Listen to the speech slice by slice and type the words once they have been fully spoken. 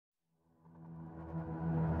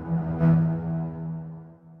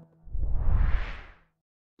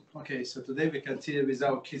Okay, so today we continue with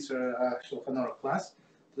our Kitzur Shulchan Aruch class.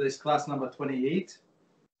 Today's class number 28.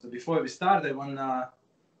 So before we start, I want to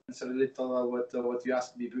answer a little what you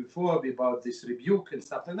asked me before about this rebuke and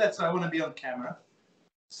stuff like that. So I want to be on camera.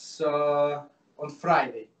 So on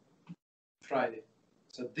Friday.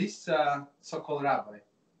 So this so-called rabbi,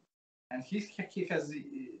 and he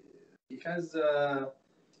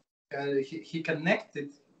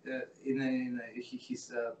connected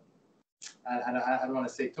his. I don't want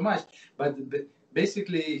to say too much, but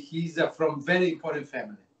basically he's from very important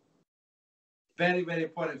family, very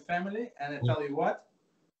important family. And I tell you what,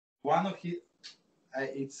 one of his,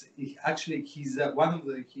 one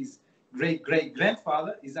of his great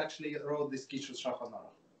grandfather is actually wrote this Kitzur Shulchan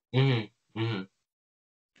Aruch.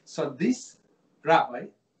 So this rabbi,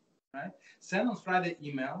 right, sent on Friday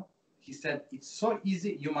email. He said it's so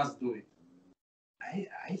easy, you must do it.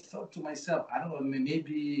 I thought to myself, I don't know,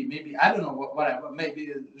 maybe I don't know whatever,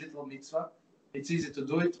 maybe a little mitzvah. It's easy to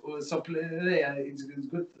do it, so it's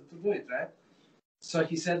good to do it, right? So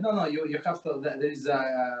he said, no, you have to. There is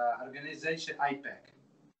a organization APEC,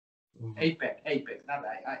 not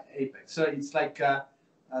APEC. So it's like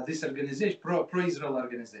this organization, pro-Israel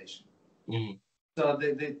organization. So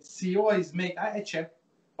the CEO is I checked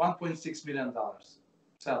 $1.6 million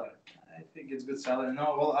salary. I think it's good salary. No,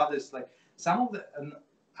 all others like. Some of the,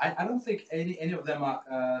 I don't think any of them are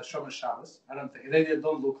Shomer Shabbos. I don't think they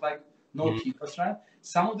don't look like keepers, right?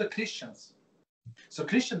 Some of the Christians. So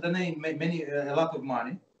Christians donate a lot of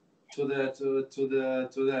money to the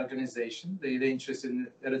organization. They interested in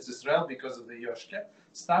Eretz Israel because of the Yoshke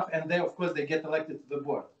stuff, and they of course they get elected to the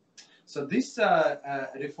board. So these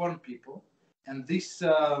Reform people and these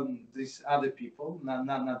other people,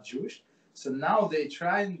 not Jewish. So now they're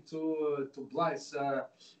trying to block.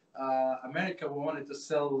 America wanted to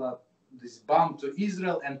sell this bomb to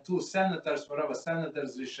Israel, and two senators,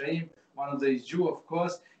 Rishaim, one of the Jew, of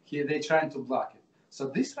course, they're trying to block it. So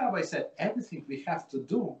this rabbi said, everything we have to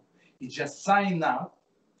do is just sign up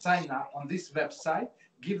on this website,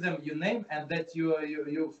 give them your name, and that you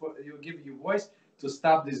give your voice to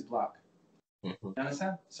stop this block. You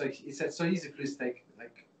understand? So he said, so easy, please take.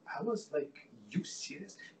 Like, I was like, you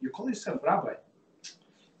serious? You call yourself rabbi?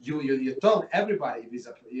 You told everybody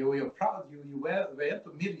visibly. You're proud. You went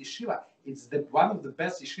to Mir Yeshiva. It's one of the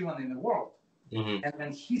best yeshiva in the world. And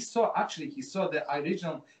when he saw the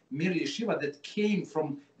original Mir Yeshiva that came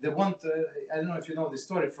from the one. I don't know if you know the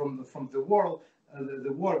story from the world,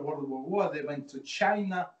 World War. They went to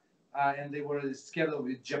China, and they were scared of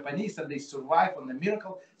the Japanese, and they survived on the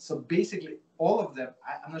miracle. So basically, all of them.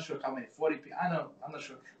 I'm not sure how many. 40 people. I'm not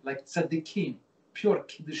sure. Like tzaddikim, pure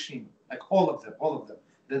Kiddushim. Like all of them.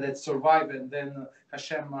 That survived, and then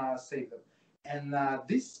HaShem saved them. And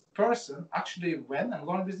this person actually went and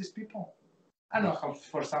learned with these people. I don't know how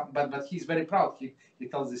for some, but he's very proud. He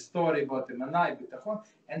tells this story about the Manai, Bitachon,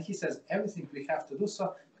 and he says everything we have to do.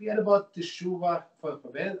 So forget about Teshuvah,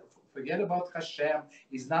 forget about HaShem.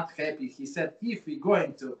 He's not happy. He said if we're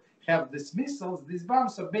going to have these missiles, these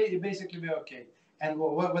bombs, so basically we're okay. And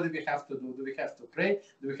what do we have to do? Do we have to pray?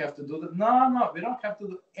 Do we have to do that? No, we don't have to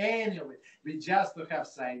do any of it. We just have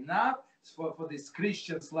sign up for this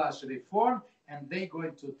Christian/Reform, and they're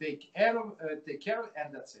going to take care of it,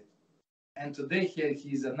 and that's it. And today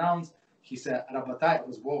he's announced. He said, "Rabbatai, it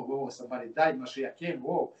was whoa, somebody died. Mashiach came.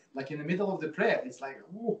 Whoa!" Like in the middle of the prayer, it's like,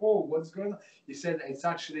 whoa, what's going on? He said it's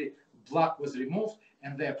actually block was removed,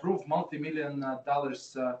 and they approved multi-million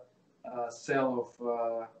dollars sale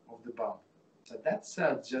of the bomb. So that's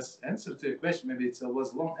just answer to your question. Maybe it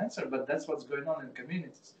was a long answer, but that's what's going on in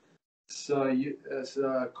communities. So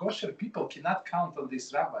kosher people cannot count on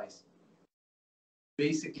these rabbis.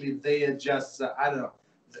 Basically, they are just I don't know.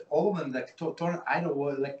 All of them like Torah. I don't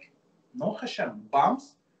know. Like no HaShem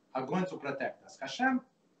bombs are going to protect us. HaShem,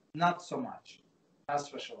 not so much. As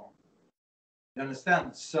for shalom. You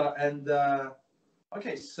understand? So and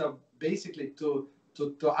okay. So basically to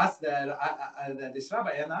ask this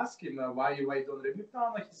rabbi and ask him why you don't rebuke.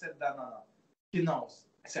 No, he said no. He knows.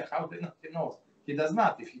 I said, how do you know? He knows. He does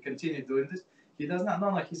not. If he continue doing this, he does not.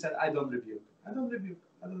 No, he said, I don't rebuke.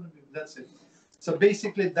 That's it. So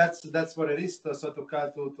basically, that's what it is. To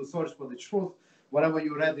search for the truth, whatever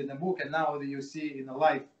you read in the book, and now you see in the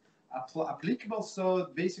life applicable.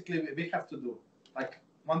 So basically, we have to do like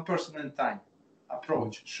one person at a time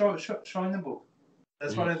approach. Show in the book.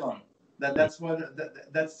 That's what I learned.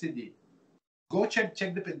 That's CD. Go check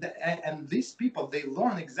and these people they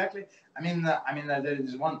learn exactly. I mean there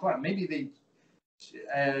is one part. Maybe they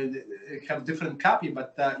have different copy,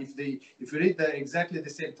 but if you read exactly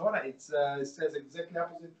the same Torah, it says exactly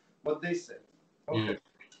opposite what they said. Okay.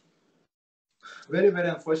 Very, very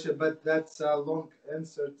unfortunate, but that's a long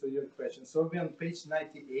answer to your question. So we're on page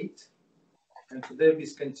 98, and today we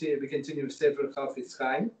continue with Sefer Chofetz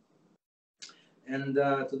Chaim. And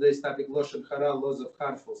today's topic, Lashon Hara, laws of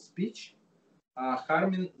harmful speech,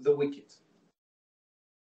 harming the wicked.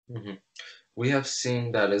 Mm-hmm. We have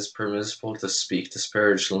seen that it's permissible to speak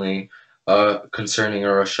disparagingly concerning a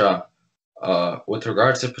Rasha. With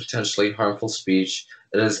regard to potentially harmful speech,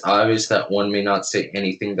 it is obvious that one may not say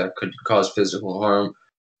anything that could cause physical harm,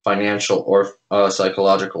 financial, or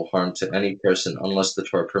psychological harm to any person unless the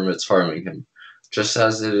Torah permits harming him. Just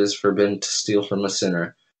as it is forbidden to steal from a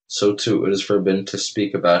sinner, so too it is forbidden to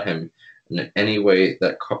speak about him in any way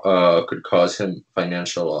that could cause him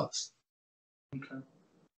financial loss. Okay.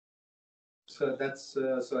 So that's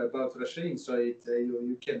so about Rashim, so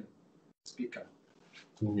you can speak up.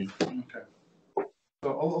 Mm-hmm. Okay.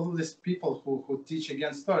 So all of these people who teach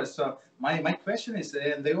against Torah. So my question is,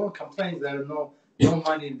 and they all complain there are no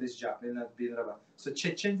money in this job, in not being Rabbi. So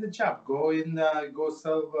change the job. Go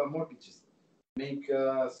sell mortgages, make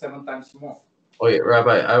 7 times more. Wait,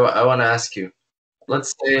 Rabbi, I want to ask you.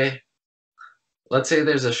 Let's say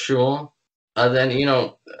there's a shul, then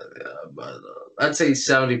let's say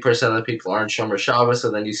 70% of the people aren't Shomer Shabbos, so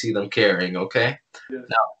then you see them carrying. Okay. Yes.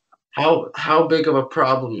 Now, how big of a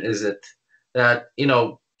problem is it that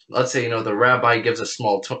let's say the rabbi gives a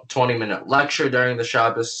small 20-minute lecture during the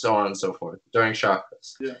Shabbos, so on and so forth during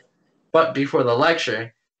Shabbos. Yeah. But before the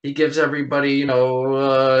lecture, he gives everybody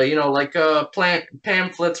like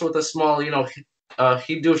pamphlets with a small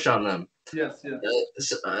Kiddush on them. Yes. Yeah.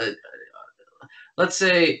 Let's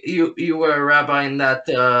say you were a rabbi in that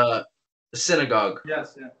synagogue.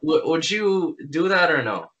 Yes. Yeah. Would you do that or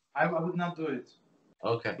no? I would not do it.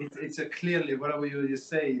 Okay. It's a clearly, whatever you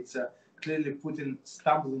say, it's a clearly putting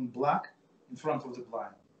stumbling block in front of the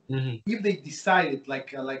blind. Mm-hmm. If they decided,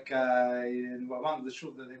 like in one of the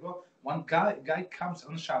shul that they go, one guy comes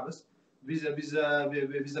on Shabbos with a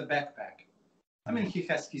backpack. I mean, he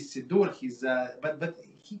has his siddur, but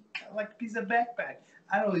he like with a backpack.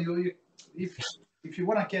 I don't know. You if you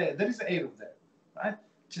want to carry, there is an air of that, right?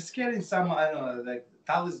 Just carrying some, I don't know, like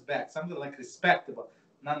talis bag, something like respectable,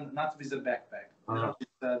 not with a backpack.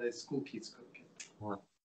 The school kids could get.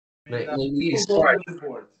 Maybe he's smart.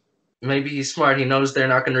 Maybe he's smart. He knows they're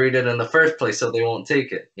not going to read it in the first place, so they won't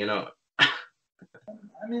take it.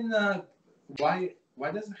 I mean, why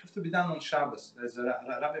does it have to be done on Shabbos? There's a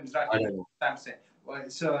Rabbi Mizrachi time saying.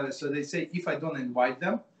 So they say if I don't invite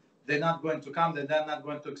them, they're not going to come. They're not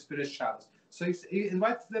going to experience Shabbos. So if you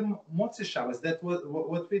invite them Motzi Shabbos, that's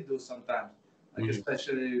what we do sometimes, like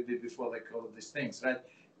especially before like all of these things, right?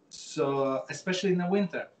 So especially in the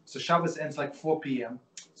winter, so Shabbos ends like 4 p.m.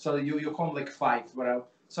 So you home like 5, whatever.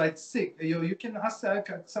 So at 6, you can ask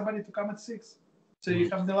somebody to come at 6. So you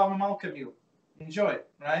have the Lama Malka meal, enjoy it,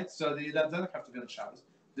 right? So you don't have to be on Shabbos.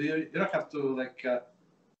 You don't have to like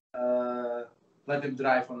let them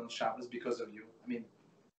drive on Shabbos because of you. I mean,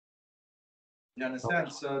 you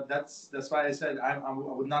understand? So that's why I said I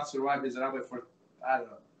would not survive as a rabbi for, I don't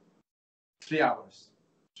know, 3 hours.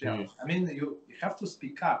 3 hours. I mean, you have to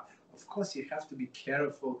speak up. Of course, you have to be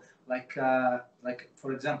careful. Like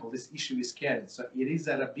for example, this issue is carrying. So it is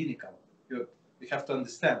a rabbinical. You have to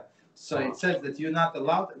understand. So it says that you're not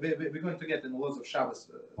allowed. We're going to get in the laws of Shabbos.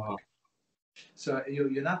 So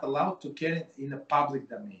you're not allowed to carry it in a public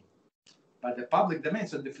domain. But the public domain.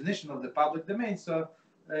 So definition of the public domain. So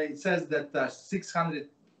it says that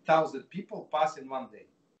 600,000 people pass in one day.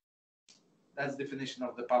 That's the definition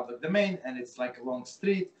of the public domain, and it's like a long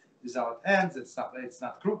street without ends. It's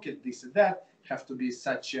not crooked. This and that have to be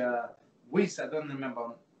such width. I don't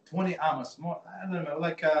remember 20 amos more. I don't remember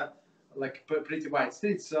like pretty wide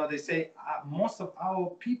streets. So they say most of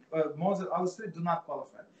our streets do not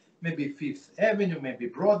qualify. Maybe Fifth Avenue, maybe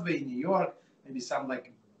Broadway in New York, maybe some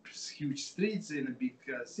like huge streets in a big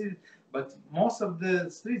city. But most of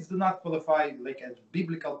the streets do not qualify like a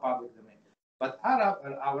biblical public domain. But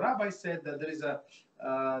our rabbi said that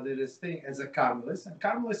there is thing as a Carmelis, and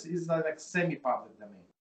Carmelis is like semi-public domain.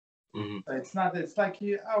 Mm-hmm. So it's not. It's like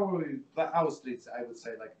our streets. I would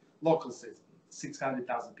say like local streets.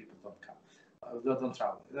 600,000 people don't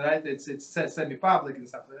travel. Right? It's semi-public and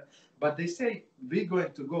stuff like that. But they say we're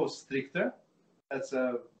going to go stricter. That's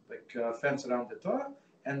a fence around the Torah,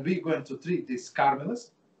 and we're going to treat this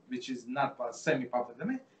Carmelis, which is not a semi-public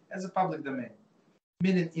domain, as a public domain.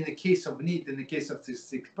 Meaning, in the case of need, in the case of this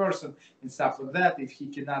sick person and stuff like that, if he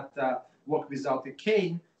cannot walk without a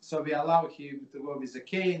cane, so we allow him to go with a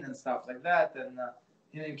cane and stuff like that, and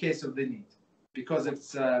in case of the need. because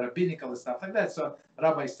it's rabbinical and stuff like that. So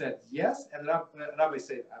Rabbi said yes, and Rabbi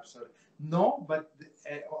said absolutely no. But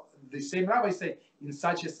the same Rabbi said in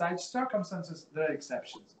such circumstances there are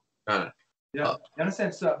exceptions. Got it. Yeah, you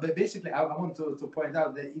understand? So, but basically, I want to point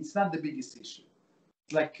out that it's not the biggest issue.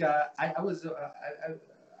 Like I'm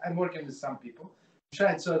working with some people,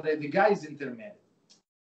 right? So the guy is intermarried.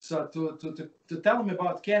 So to tell him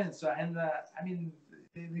about Canaan, so and I mean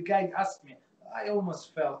the guy asked me, I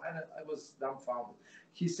almost fell, and I was dumbfounded.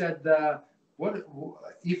 He said, "What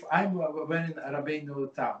if I'm wearing a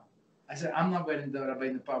Rabbeinu tam?" I said, "I'm not wearing the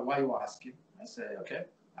Rabbeinu tam. Why you asking?" I said, "Okay."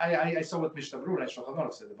 I saw what Mishnah Berurah Shulchan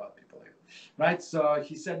Aruch said about people like that, right? So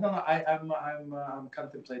he said, "No, I'm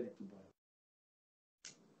contemplating to buy."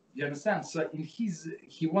 You understand? So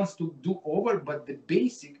he wants to do over, but the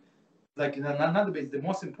basic, like not the basic, the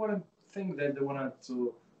most important thing that they wanted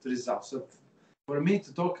to resolve. So for me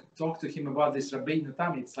to talk to him about this Rabbeinu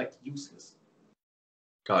tam, it's like useless.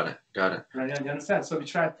 Got it. Right? You understand? So we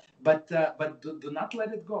try, but do not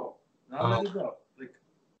let it go. Let it go. Like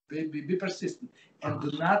be persistent, and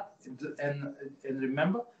do not and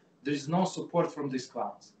remember, there is no support from these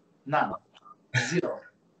clowns. None. Zero.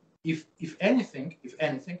 If anything,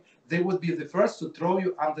 they would be the first to throw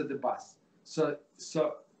you under the bus. So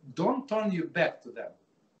don't turn your back to them.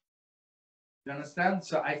 You understand?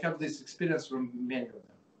 So I have this experience from many of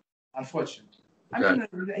them, unfortunately. Okay. I mean,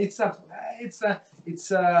 it's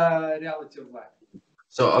a reality of life.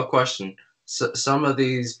 So a question. So some of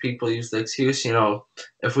these people use the excuse,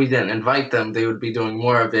 if we didn't invite them, they would be doing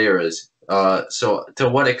more averas. So to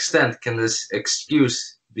what extent can this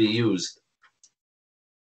excuse be used?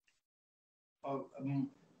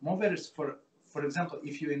 More averas, for example,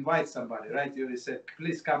 if you invite somebody, right? You said,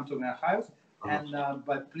 please come to my house, and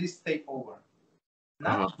but please stay over.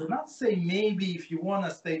 Do not say maybe if you want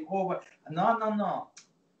to stay over. No.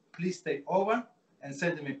 Please stay over and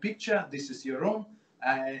send him a picture. This is your room.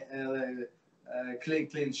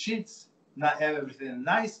 Clean sheets. Not everything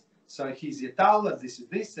nice. So here's your towel. This is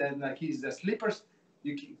this, and here's the slippers.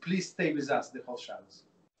 Please stay with us the whole Shabbos.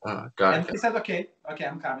 Got it. He said, okay,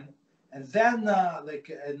 I'm coming. And then,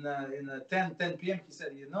 in 10 p.m., he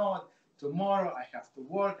said, you know what? Tomorrow I have to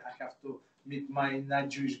work. I have to meet my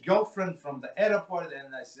not-Jewish girlfriend from the airport.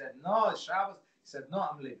 And I said, no, Shabbos. He said, no,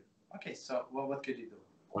 I'm leaving. Okay, so what could you do?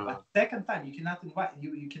 But second time, you cannot invite,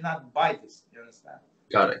 you cannot buy this. You understand?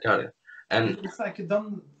 Got it. And it's like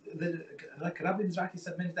like Rabbi Mizrachi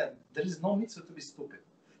said many times, there is no mitzvah to be stupid.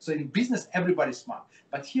 So in business, everybody's smart.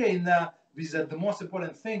 But here with the most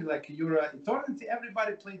important thing, like your eternity,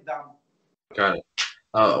 everybody played dumb. Got it.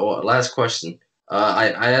 Last question.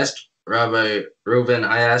 I asked Rabbi Reuven.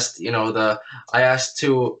 I asked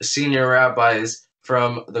two senior rabbis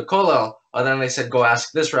from the Kollel, and then they said, "Go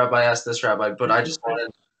ask this rabbi, But I just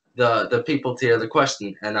wanted the people to hear the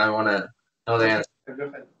question, and I want to know the answer. Go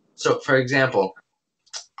ahead. So, for example,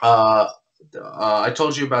 I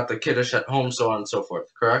told you about the Kiddush at home, so on and so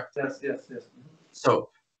forth. Correct? Yes. So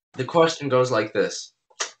the question goes like this.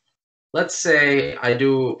 Let's say I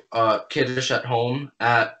do Kiddush at home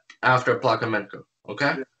after Plakamenko,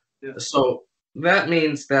 okay? Yeah. So that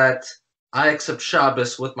means that I accept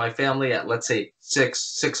Shabbos with my family at, let's say,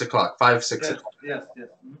 6 o'clock, 6 o'clock. Yes.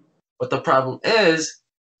 Mm-hmm. But the problem is,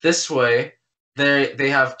 this way, they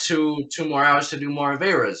have two more hours to do more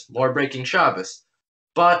averas, more breaking Shabbos.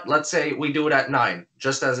 But let's say we do it at 9,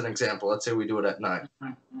 just as an example. Let's say we do it at 9.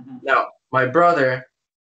 Mm-hmm. Now, my brother,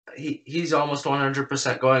 he's almost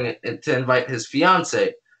 100% going to invite his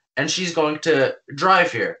fiance, and she's going to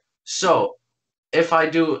drive here. So if I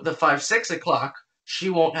do the 6 o'clock, she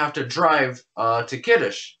won't have to drive to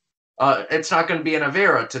Kiddush. It's not going to be an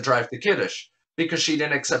avera to drive to Kiddush because she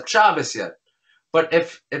didn't accept Shabbos yet. But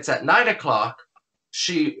if it's at 9 o'clock,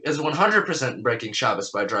 she is 100% breaking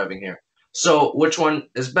Shabbos by driving here. So which one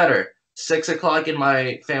is better? 6 o'clock and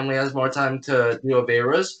my family has more time to do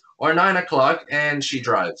averas, or 9 o'clock and she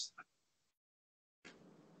drives?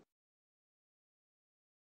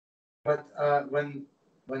 But when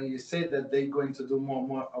you say that they're going to do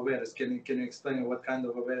more averas, can you explain what kind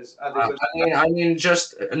of averas are they? I mean,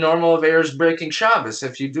 just normal averas breaking Shabbos.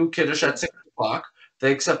 If you do Kiddush at 6 o'clock,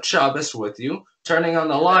 they accept Shabbos with you, turning on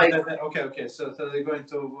the light. Okay. So they're going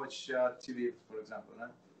to watch TV, for example, right?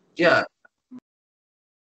 Yeah.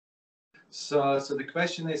 So the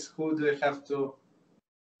question is, who do you have to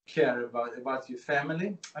care about your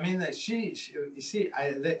family? I mean, she you see,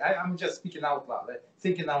 I'm just speaking out loud,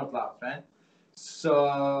 thinking out loud, right?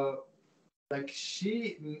 So, like,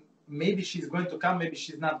 maybe she's going to come, maybe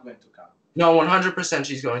she's not going to come. No, 100%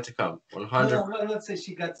 she's going to come. 100. No, let's say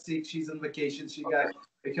she got sick, she's on vacation, she got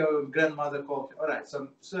her grandmother called. All right, so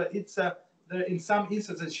it's there in some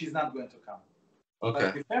instances she's not going to come. Okay.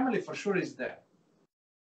 But your family for sure is there.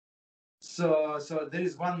 So there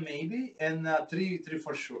is one maybe and three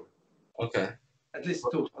for sure. Okay. At least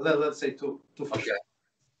two. Let's say two for sure.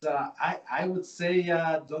 So I would say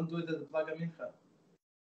don't do it at the Plaga Mincha.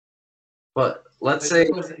 But let's say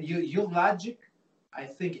because your logic, I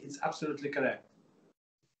think it's absolutely correct.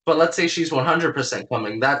 But let's say she's 100%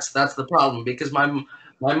 coming. That's the problem because my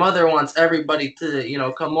mother wants everybody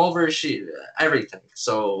to come over. Everything.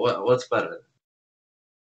 So what's better?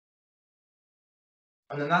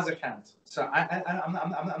 On another hand, so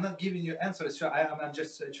I'm not giving you answers. So I'm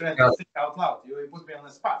just trying to think out loud. You put me on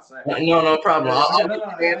the spot. So no problem. I'll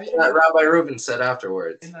that Rabbi Reuven said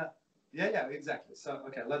afterwards. Yeah, exactly. So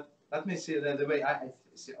okay, let me see the way I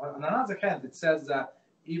see. On another hand, it says that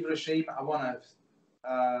if Rashaim I wanna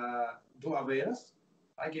do averas,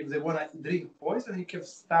 like if they wanna drink poison, you can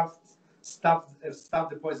stuff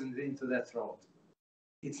the poison into their throat.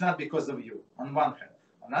 It's not because of you. On one hand.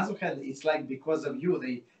 On the other hand, it's like because of you,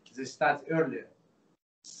 they start earlier.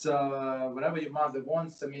 So whatever your mother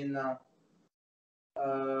wants, I mean,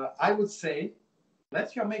 I would say,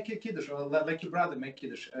 let her make a Kiddush, or let your brother make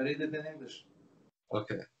Kiddush. Read it in English.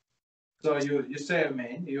 Okay. So you say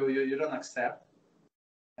amen, you don't accept,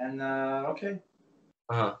 and okay.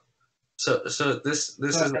 So this is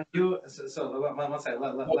one second.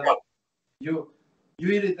 You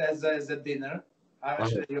eat it as a dinner.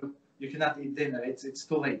 Actually, you cannot eat dinner. It's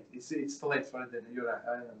too late. It's too late for dinner. You're right.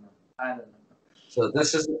 I don't know. So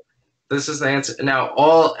this is the answer. Now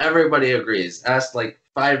everybody agrees. Ask like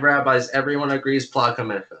 5 rabbis, everyone agrees Plaga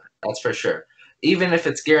Mincha. That's for sure. Even if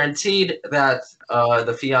it's guaranteed that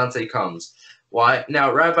the fiance comes. Why?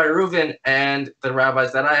 Now Rabbi Reuven and the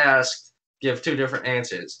rabbis that I asked give 2 different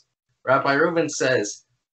answers. Rabbi Reuven says,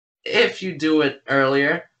 if you do it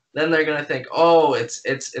earlier, then they're gonna think, oh,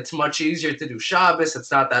 it's much easier to do Shabbos.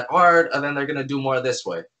 It's not that hard, and then they're gonna do more this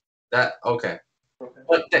way. Okay.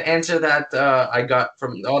 But the answer that I got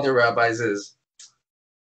from the other rabbis is,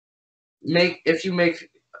 if you make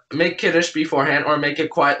Kiddush beforehand or make it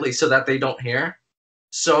quietly so that they don't hear,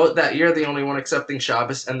 so that you're the only one accepting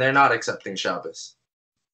Shabbos and they're not accepting Shabbos.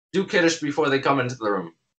 Do Kiddush before they come into the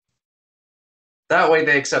room. That way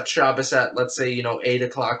they accept Shabbos at, let's say, 8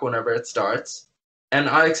 o'clock whenever it starts. And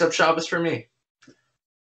I accept Shabbos for me.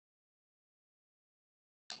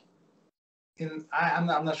 I'm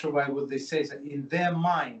not sure why would they say that. In their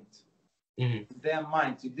mind,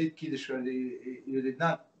 you did Kiddush or you did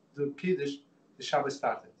not do Kiddush, the Shabbos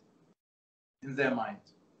started. In their mind.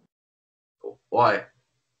 Why?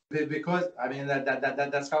 Because I mean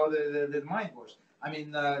that's how the mind works. I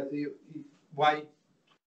mean, why?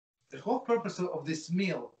 The whole purpose of this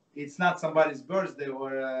meal. It's not somebody's birthday or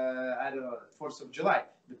I don't know, 4th of July.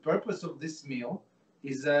 The purpose of this meal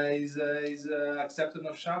is acceptance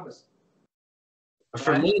of Shabbos.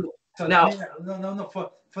 For me, so now, no.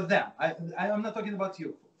 For them, I'm not talking about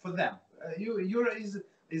you. For them, you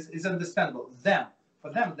is understandable. For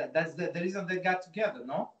them, that's the reason they got together.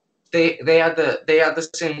 No. They had the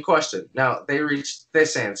same question. Now they reached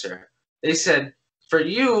this answer. They said, for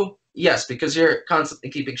you, yes, because you're constantly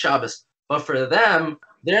keeping Shabbos. But for them,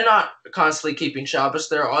 they're not constantly keeping Shabbos.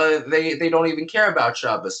 They don't even care about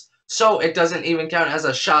Shabbos. So it doesn't even count as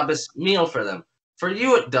a Shabbos meal for them. For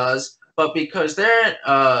you, it does. But because they're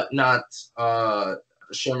not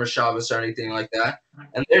Shomer Shabbos or anything like that,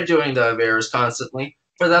 and they're doing the Averos constantly,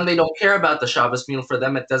 for them, they don't care about the Shabbos meal. For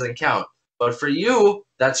them, it doesn't count. But for you,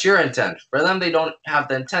 that's your intent. For them, they don't have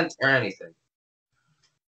the intent or anything.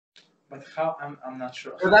 But how? I'm not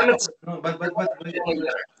sure. For them, it's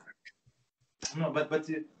but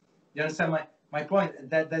you understand my point.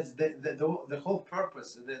 That's the whole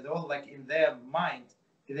purpose. The whole, like, in their mind,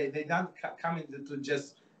 they don't come into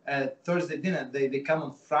just Thursday dinner. They come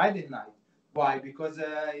on Friday night. Why? Because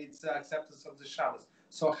it's acceptance of the Shabbos.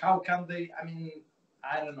 So how can they? I mean,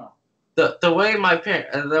 I don't know. The way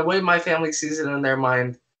my family sees it in their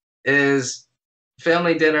mind is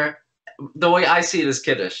family dinner. The way I see it is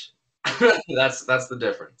Kiddush. That's the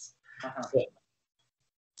difference.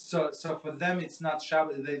 So for them it's not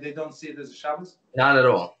Shabbos. They don't see it as a Shabbos. Not at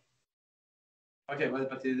all. Okay,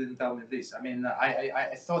 but you didn't tell me this. I mean,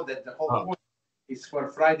 I thought that the whole point is for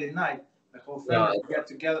Friday night. The whole family get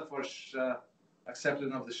together for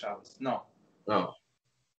acceptance of the Shabbos. No.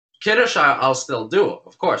 Kiddush I'll still do,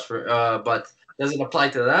 of course. But does it apply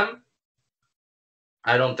to them?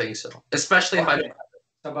 I don't think so. Especially if I don't.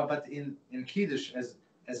 So, but in Kiddush,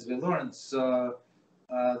 as we learned, so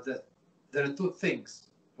there are 2 things.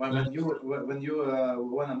 When you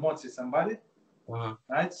want to motzi somebody,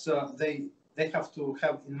 right? So they have to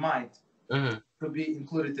have in mind to be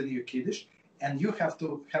included in your Kiddush, and you have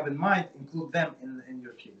to have in mind include them in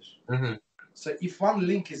your Kiddush. Mm-hmm. So if one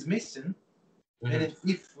link is missing, then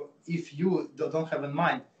if you don't have in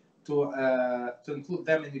mind to include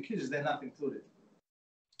them in your Kiddush, they're not included.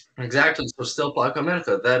 Exactly. So still plaka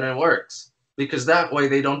mincha, then it works, because that way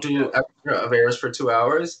they don't do extra aveiros for 2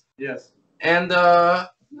 hours. Yes. And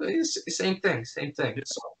same thing.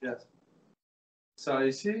 Yes. Yes. So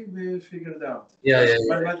you see, we figured it out. Yeah.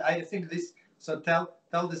 But I think this. So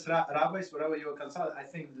tell this rabbis, wherever you are concerned. I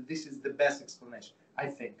think that this is the best explanation. I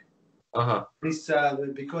think. This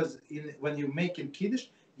because when you make in Kiddush,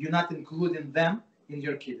 you're not including them in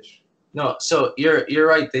your Kiddush. No, so you're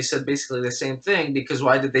right. They said basically the same thing, because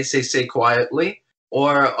why did they say quietly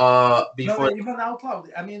or before? No, even out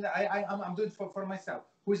loud. I mean, I'm doing it for myself.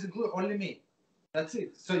 Who is included? Only me. That's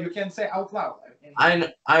it. So you can say out loud.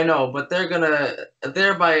 I know, but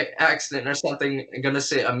they're by accident or something gonna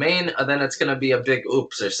say amen, and then it's gonna be a big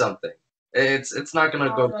oops or something. It's not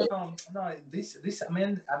gonna go good. No. This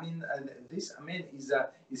amen. I mean, this amen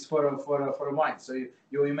is for wine. So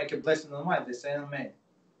you make a blessing on wine. They say amen.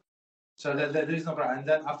 So there is no bracha. And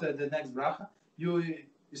then after the next bracha, you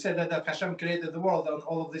say that HaShem created the world and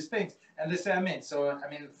all of these things, and they say amen. So I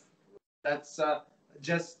mean, that's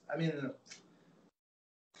just. I mean.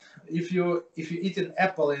 If you eat an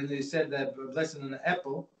apple and you said that blessing on an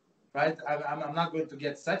apple, right? I'm not going to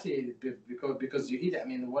get satiated because you eat it. I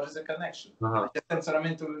mean, what is the connection? Just answer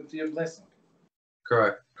amen to your blessing.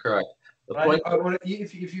 Correct. The right? point. Or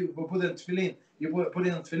if you put in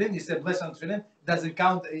Tefillin, you say bless on Tefillin, doesn't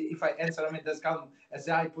count. If I answer amen, does count as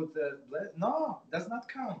I put no, does not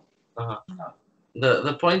count. No.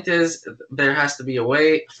 The point is, there has to be a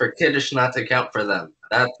way for Kiddush not to count for them.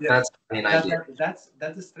 That's the main idea. That's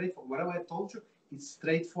straightforward. Whatever I told you, it's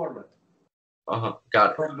straightforward.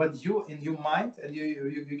 Got it. But you, in your mind, and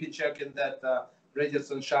you can check in that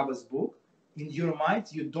Radiance on Shabbos book, in your mind,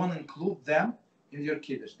 you don't include them in your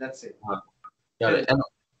Kiddush. That's it. Got it.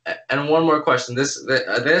 And one more question. This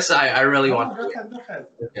I really want. Go ahead.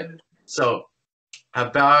 Okay. So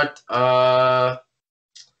about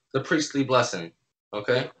the priestly blessing.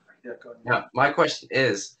 Okay. Yeah, go ahead. Now, my question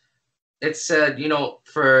is, it said,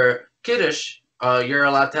 for Kiddush, you're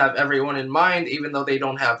allowed to have everyone in mind, even though they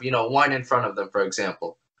don't have, wine in front of them, for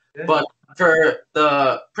example. Yeah. But for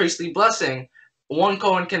the priestly blessing, one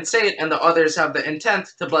Kohen can say it, and the others have the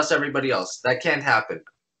intent to bless everybody else. That can't happen.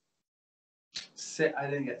 I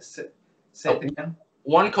didn't get say it again.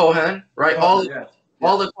 One Kohen, right? All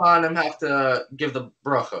the Kohanim have to give the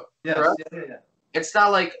bracha. Yes, correct? Yeah. It's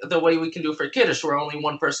not like the way we can do for Kiddush, where only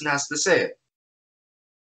one person has to say it.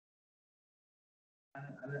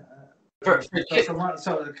 So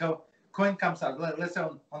the Kohen comes out. Let's say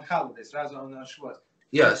on holidays, rather on Shabbos.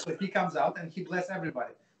 Yes. So he comes out and he blesses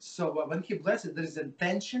everybody. So when he blesses, there is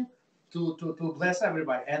intention to bless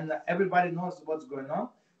everybody, and everybody knows what's going on.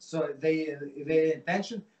 So their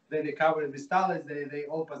intention, they cover the stalles, they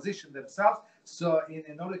all position themselves. So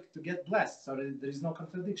in order to get blessed, so there is no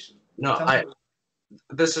contradiction. No,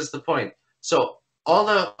 this is the point. So all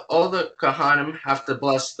the Kohanim have to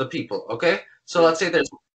bless the people. Okay. So let's say there's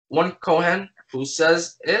one Kohen who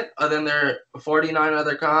says it, and then there are 49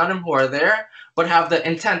 other Kohanim who are there, but have the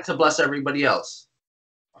intent to bless everybody else.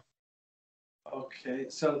 Okay,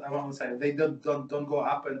 so I want to say they don't go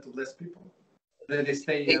up and to bless people. They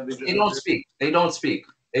stay. They don't speak. They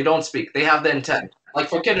don't speak. They have the intent. Like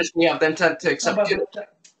for Kiddush, we have the intent to accept Kiddush.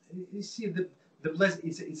 You see, the bless.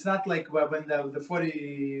 It's not like when the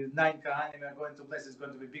 49 Kohanim are going to bless. It's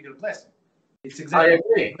going to be bigger blessing. It's exactly. I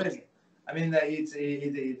agree. Blessing. I mean,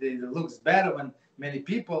 it looks better when many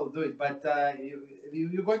people do it, but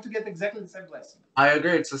you're going to get exactly the same blessing. I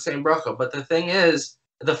agree. It's the same bracha, but the thing is,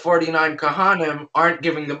 the 49 Kohanim aren't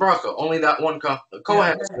giving the bracha. Only that one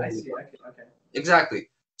Kohen. I see. Okay. Exactly.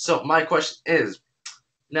 So my question is,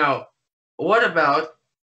 now, what about,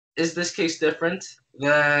 is this case different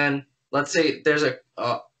than, let's say there's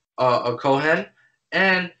a Kohen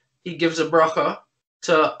and he gives a bracha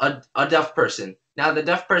to a deaf person. Now the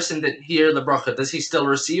deaf person didn't hear the bracha. Does he still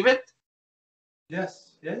receive it?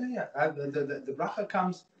 Yes. Yeah. The bracha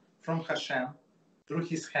comes from HaShem through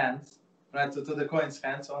his hands, right, to the Kohen's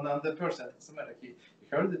hands on the person. It doesn't matter. He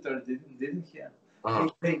heard it or didn't hear.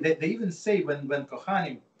 They even say when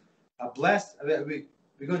Kohanim are blessed, we're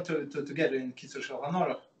going to together in Kitzur Shulchan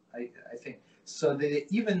Aruch, I think. So they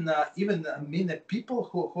even mean people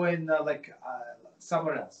who are in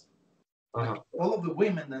somewhere else. Like all of the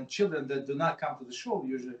women and children that do not come to the shul,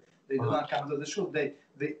 usually they do not come to the shul. They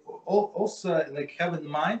all also have in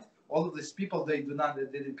mind all of these people they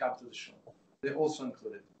didn't come to the shul. They also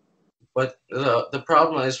included. But the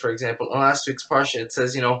problem is, for example, in last week's parsha, it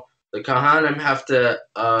says, The Kohanim have to,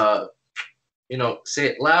 say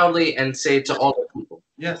it loudly and say it to all the people.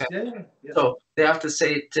 Yes, okay? Yeah. So they have to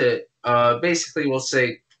say it to, basically we'll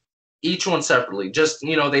say each one separately. Just,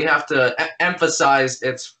 they have to emphasize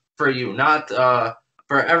it's for you, not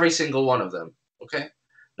for every single one of them, okay?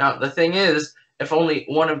 Now, the thing is, if only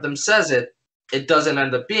one of them says it, it doesn't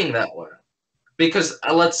end up being that way. Because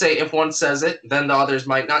let's say if one says it, then the others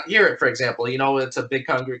might not hear it, for example. It's a big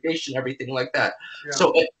congregation, everything like that. Yeah.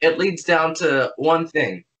 So it leads down to one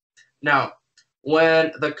thing. Now,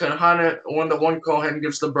 when the one Kohen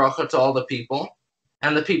gives the bracha to all the people,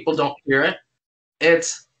 and the people don't hear it,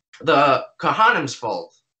 it's the Kohanim's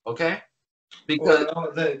fault, okay? Because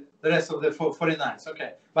the rest of the 49s,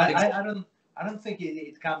 okay. But exactly. I don't think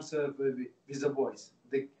it comes with the voice.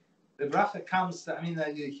 The bracha comes. I mean,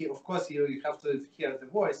 of course, you have to hear the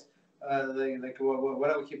voice, like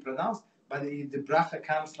whatever he pronounced. But the bracha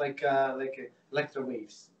comes like electro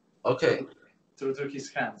waves. Okay. Through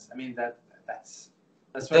his hands. I mean that's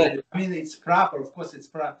what I mean. It's proper. Of course, it's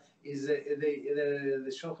proper. Is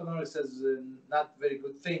the Shulchan Aruch says not very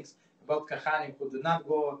good things about Kohanim who do not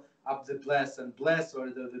go up the bless or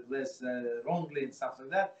the bless wrongly and stuff like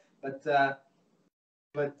that.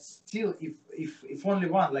 But still, if only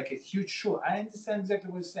one, like a huge shul, I understand exactly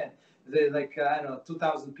what you're saying. I don't know,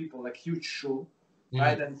 2,000 people, like huge shul,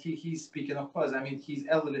 right? And he's speaking, of course. I mean, he's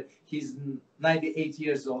elderly. He's 98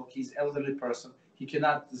 years old. He's elderly person. He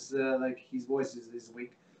cannot, his voice is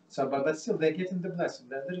weak. So, but still, they're getting the blessing.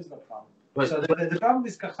 There is no problem. So the problem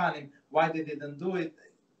is Kohanim, why they didn't do it.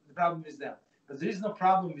 The problem is them. But there is no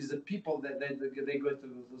problem with the people that they're going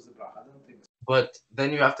to lose the bracha. I don't think so. But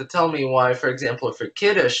then you have to tell me why, for example, for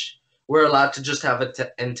Kiddush, we're allowed to just have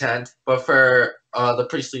intent, but for the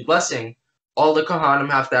priestly blessing, all the Kohanim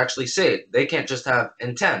have to actually say it. They can't just have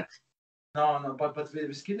intent. No, but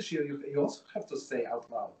with Kiddush, you also have to say out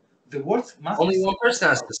loud. The words must only one person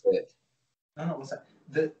has to say it. No, what's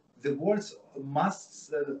that? The words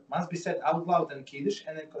must be said out loud in Kiddush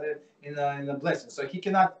and in a blessing. So he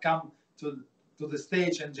cannot come to the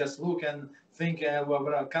stage and just look and think,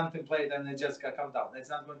 contemplate, and just come down. It's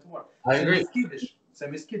not going to work. I agree.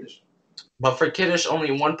 Same as Kiddush. But for Kiddush,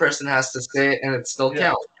 only one person has to say it, and it still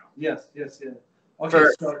counts. Yes.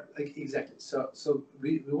 Okay, exactly. So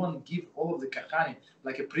we want to give all of the Kohanim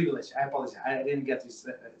like a privilege. I apologize. I didn't get this.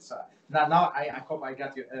 So now I hope I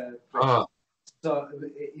got your question. So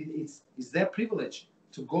it's their privilege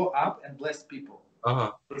to go up and bless people.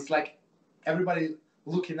 It's like everybody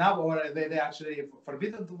looking up, or they actually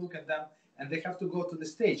forbidden to look at them, and they have to go to the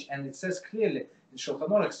stage. And it says clearly in Shulchan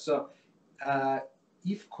Aruch. So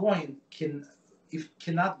if Kohen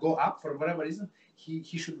cannot go up for whatever reason, he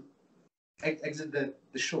should exit the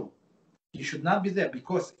shul. He should not be there,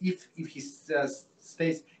 because if he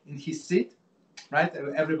stays in his seat, right?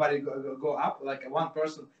 Everybody go up, like one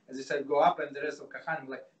person, as I said, go up, and the rest of Kohanim,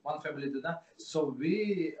 like one family do that. So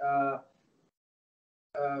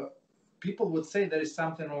people would say there is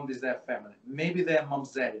something wrong with their family. Maybe they're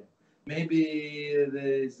mamzerim. Maybe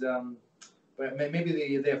there's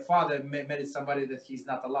maybe their father married somebody that he's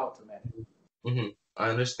not allowed to marry. I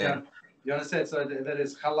understand. You understand? So there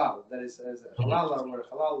is halal. There is halal or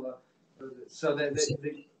halal. So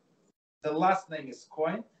the last name is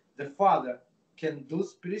Kohen. The father can do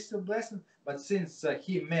spiritual blessing, but since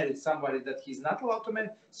he married somebody that he's not allowed to marry,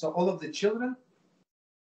 so all of the children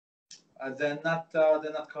they're not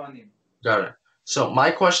Kohanim. Got it. So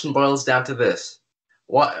my question boils down to this: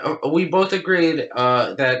 we both agreed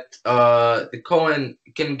that the Kohen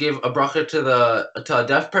can give a bracha to a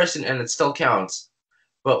deaf person and it still counts.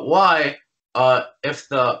 But why, if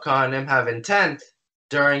the Kohanim have intent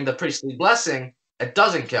during the priestly blessing, it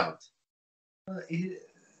doesn't count?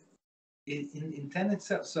 Intent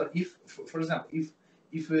itself. So if, for example,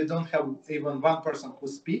 if we don't have even one person who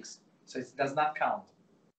speaks, so it does not count.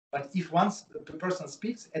 But if once the person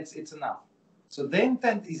speaks, it's enough. So the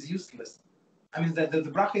intent is useless. I mean,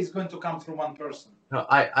 the bracha is going to come through one person. No,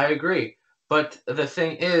 I agree. But the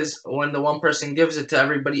thing is, when the one person gives it to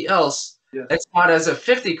everybody else, it's not as if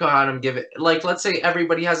 50 Kohanim give it. Like, let's say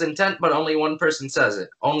everybody has intent, but only one person says it.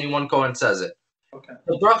 Only one Kohen says it. Okay.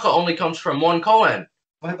 The bracha only comes from one Kohen.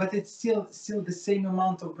 But it's still the same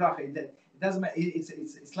amount of bracha. It doesn't matter.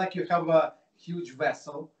 It's like you have a huge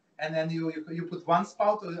vessel, and then you put one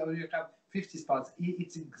spout, or you have 50 spouts.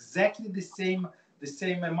 It's exactly the same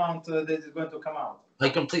amount that is going to come out. I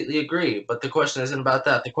completely agree, but the question isn't about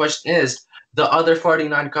that. The question is, the other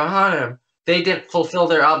 49 Kohanim, they didn't fulfill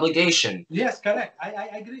their obligation. Yes, correct. I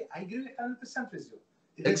agree. I agree 100% with you.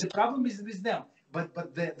 The problem is with them, but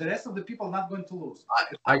the rest of the people are not going to lose.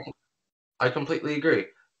 I completely agree.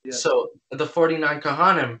 Yeah. So the 49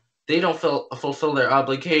 Kohanim, they don't fulfill their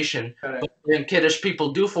obligation. Correct. But in Kiddush, people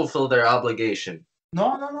do fulfill their obligation. No.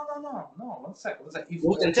 1 second.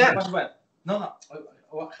 With intent. No.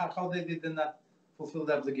 How they did not fulfill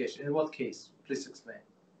the obligation? In what case? Please explain.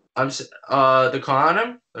 The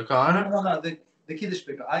Kohanim? No. The Kiddush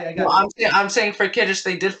people. I got. I'm saying for Kiddush,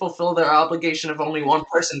 they did fulfill their obligation if only one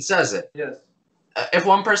person says it. Yes. If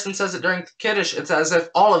one person says it during Kiddush, it's as if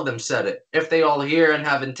all of them said it, if they all hear and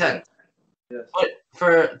have intent. Yes. But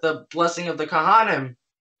for the blessing of the Kohanim,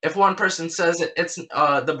 if one person says it, it's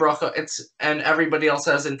the bracha, and everybody else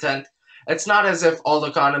has intent. It's not as if all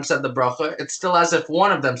the Kohanim said the bracha. It's still as if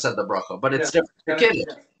one of them said the bracha, but it's different for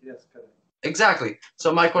Kiddush. Yes, correct. Exactly. So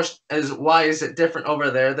my question is, why is it different over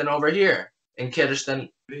there than over here in Kiddush? Then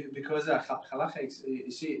because Halachos,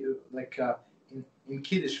 you see, like in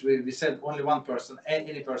Kiddush, we said only one person,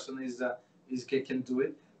 any person can do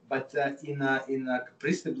it. But in a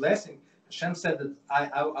priestly blessing, HaShem said that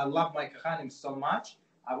I love my Kohanim so much,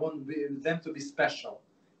 I want them to be special.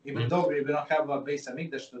 Even though we don't have a Beis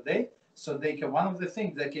Hamikdash today, so they can, one of the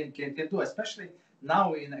things they can do, especially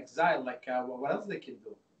now in exile, like what else they can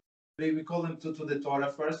do? We call him to the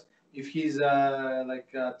Torah first. If he's like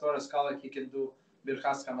a Torah scholar, he can do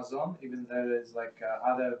Birchas Hamazon, even there is like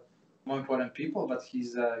other more important people, but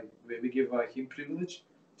he's we give him privilege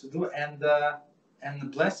to do, and the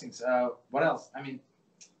blessings. What else? I mean,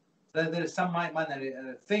 there are some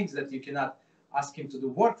minor things that you cannot ask him to do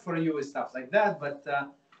work for you and stuff like that, but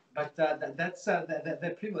that's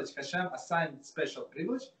the privilege. HaShem assigned special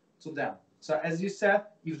privilege to them. So as you said,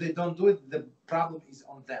 if they don't do it, the problem is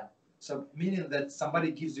on them. So meaning that somebody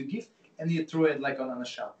gives you gift and you throw it like on a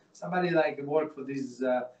shelf. Somebody like work for this,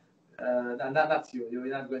 not you, you're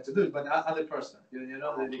not going to do it, but other person. You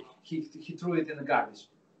know that he threw it in the garbage.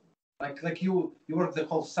 Like you worked the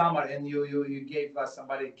whole summer and you gave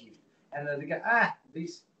somebody a gift, and the guy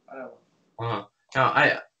this whatever.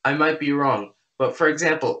 Now I might be wrong, but for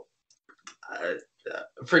example,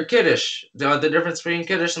 for Kiddush, the difference between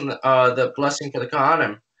Kiddush and the blessing for the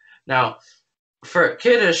Kohanim. Now, for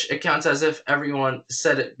Kiddush, it counts as if everyone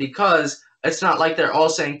said it, because it's not like they're all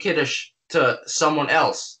saying Kiddush to someone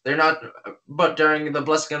else. They're not, but during the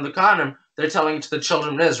blessing of the Kohanim, they're telling it to the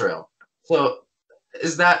children of Israel. So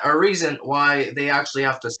is that a reason why they actually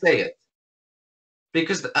have to say it?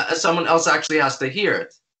 Because someone else actually has to hear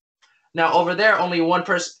it. Now over there, only one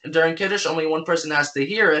person, during Kiddush, only one person has to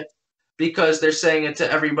hear it, because they're saying it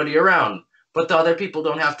to everybody around. But the other people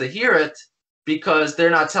don't have to hear it, because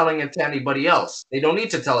they're not telling it to anybody else. They don't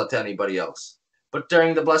need to tell it to anybody else. But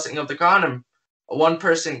during the blessing of the Kohanim, one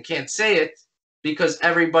person can't say it, because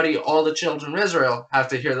everybody, all the children of Israel, have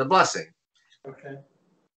to hear the blessing. Okay.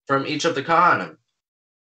 From each of the Kohanim.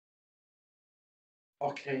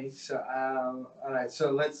 Okay, so all right,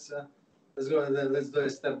 so let's go. Let's do a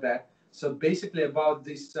step back. So basically, about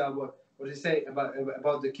this, what do you say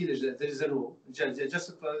about the Kiddush? There is a rule. Just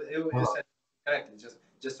to said correctly.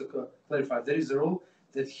 Just to clarify, there is a rule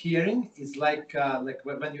that hearing is like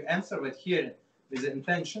when you answer with hearing with the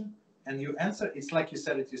intention, and you answer, it's like you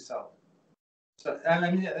said it yourself. So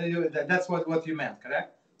I mean, that's what you meant,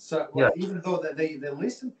 correct? So even though they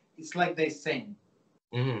listen, it's like they sing.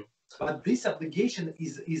 Mm-hmm. But this obligation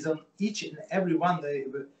is on each and every one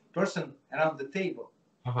the person around the table.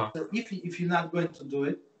 So if you're not going to do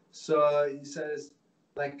it, so he says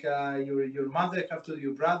like your mother have to,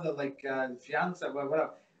 your brother, like fiance,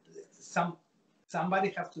 whatever, somebody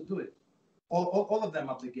have to do it. All of them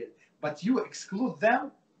obligated, but you exclude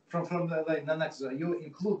them from the next. You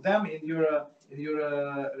include them in your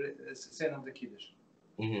saying of the Kiddush.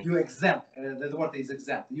 Mm-hmm. You exempt. The word is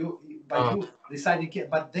exempt. You deciding,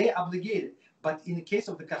 but they obligated. But in the case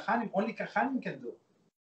of the Kohanim, only Kohanim can do.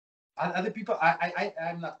 Other people,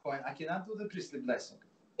 I'm not going. I cannot do the priestly blessing.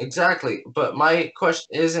 Exactly, but my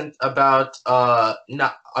question isn't about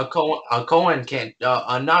not a non-Kohen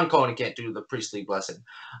can't do the priestly blessing.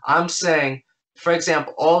 I'm saying, for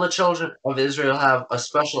example, all the children of Israel have a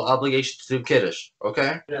special obligation to do Kiddush,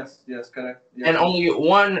 okay? Yes, correct. Yes. And only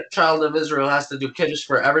one child of Israel has to do Kiddush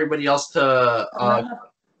for everybody else to...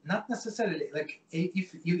 Not necessarily. Like,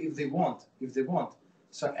 if they want.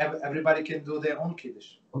 So everybody can do their own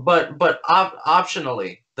Kiddush. But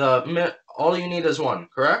optionally, all you need is one,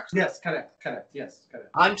 correct? Yes, correct. Yes, correct.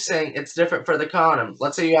 I'm saying it's different for the Kohanim.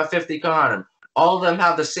 Let's say you have 50 Kohanim. All of them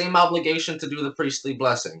have the same obligation to do the priestly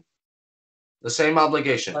blessing. The same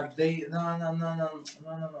obligation. But they no.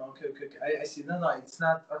 Okay. I see. No, it's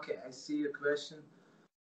not. Okay, I see your question.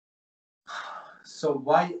 So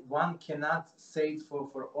why one cannot say it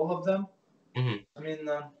for all of them? Mm-hmm. I mean,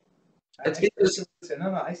 it's because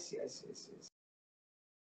no. I see.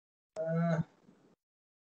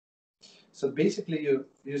 So basically,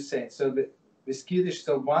 you're saying so with Kiddush,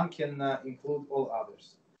 so one can include all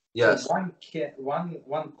others. Yes. So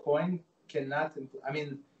one coin cannot include. I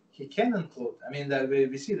mean, he can include. I mean, that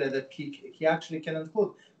we see that he actually can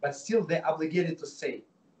include, but still they're obligated to say.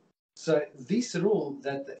 So this rule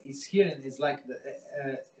that is here and is like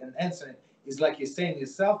an answer is like you're saying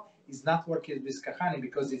yourself is not working with Kohanim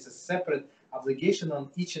because it's a separate obligation on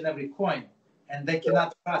each and every coin, and they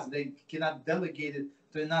cannot pass. They cannot delegate it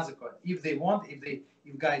to another coin. If they want, if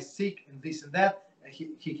guy is sick and this and that,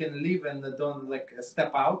 he can leave and don't like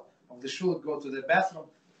step out of the shul, go to the bathroom,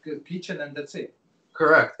 kitchen, and that's it.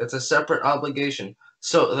 Correct. It's a separate obligation.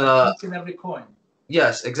 So each and every coin.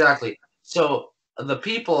 Yes, exactly. So the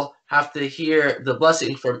people have to hear the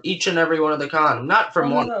blessing from each and every one of the Kohanim, not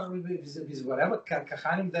from one. No, with whatever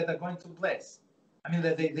Kohanim that are going to bless. I mean,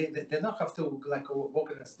 they don't have to like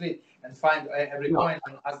walk in the street and find every coin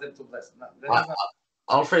and ask them to bless. No,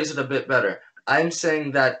 I'll phrase it a bit better. I'm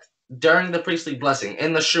saying that during the priestly blessing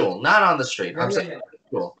in the shul, not on the street. I'm saying in the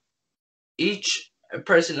shul, each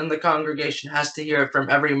person in the congregation has to hear it from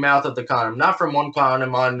every mouth of the Kohanim, not from one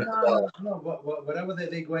Kohanim on. No, whatever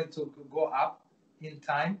they're going to go up in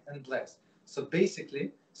time and bless. So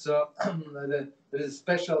basically, there is a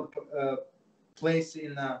special place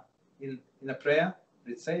in a prayer,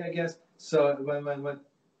 let's say, I guess. So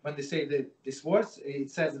when they say these words, it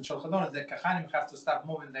says in Shulchan Aruch that Kohanim have to start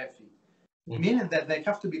moving their feet, meaning that they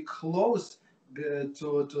have to be close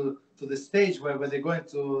to the stage where they're going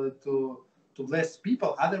to bless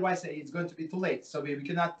people. Otherwise, it's going to be too late. So we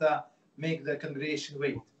cannot make the congregation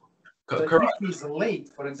wait. So if he's late,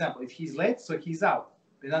 for example, if he's late, so he's out.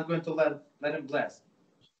 We're not going to let him bless.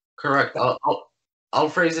 Correct. I'll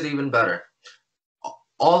phrase it even better.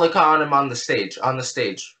 All the Kohanim on the stage,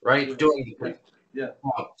 right? Yeah. Doing the yeah.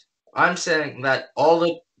 I'm saying that all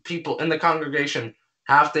the people in the congregation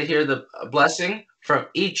have to hear the blessing from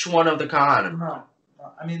each one of the Kohanim. No.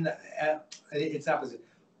 I mean, it's opposite.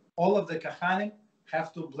 All of the Kohanim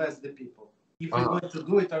have to bless the people. If we're going to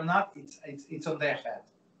do it or not, it's on their head.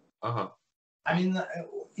 I mean,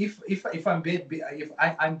 if I'm being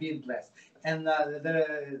blessed, and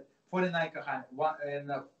the 49 Kohanim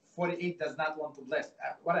and 48 does not want to bless,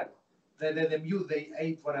 whatever. The mute they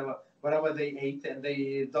ate whatever they ate, and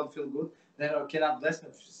they don't feel good, they cannot bless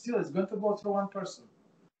them. Still, it's going to go through one person.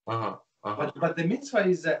 But the mitzvah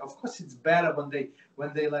is, of course, it's better when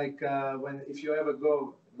they like if you ever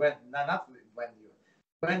go when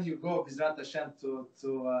you go Beezrat HaShem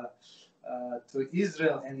to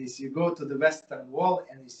Israel, and you go to the Western Wall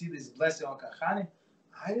and you see this blessing on Kohanim,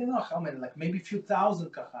 I don't know how many, like maybe a few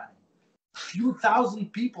thousand Kohanim, few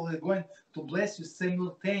thousand people are going to bless you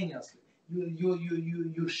simultaneously.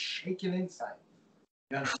 You're shaking inside.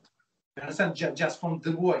 You understand? Just from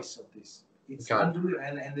the voice of this, it's unbelievable,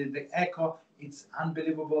 and the echo. It's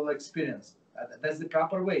unbelievable experience. That's the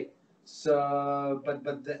proper way. So, but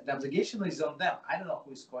the obligation is on them. I don't know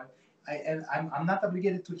who is going. I'm not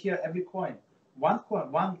obligated to hear every coin. One coin,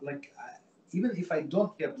 even if I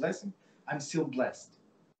don't hear blessing, I'm still blessed.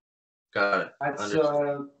 Got it.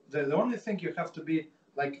 So the only thing you have to be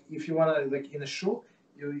like, if you want to like in a shul,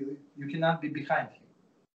 you cannot be behind him.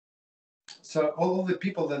 So all the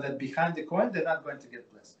people that are behind the coin, they're not going to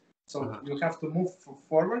get blessed. So you have to move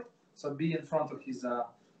forward. So be in front of his arms.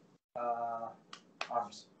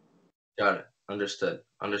 Got it. Understood.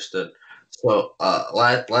 So,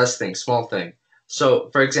 last thing, small thing. So,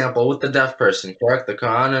 for example, with the deaf person, correct? The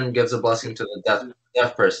Kohanim gives a blessing to the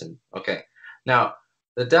deaf person. Okay. Now,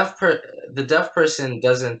 the deaf person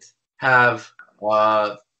doesn't have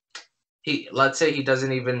let's say he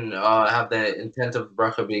doesn't even have the intent of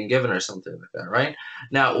bracha being given or something like that, right?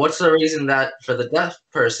 Now, what's the reason that for the deaf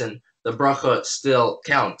person the bracha still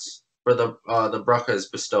counts, for the bracha is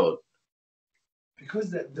bestowed?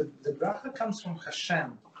 Because the bracha comes from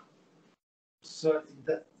HaShem. So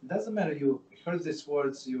it doesn't matter you heard these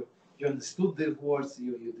words, you understood the words,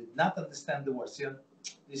 you did not understand the words. You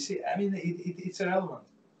see, I mean, it's irrelevant.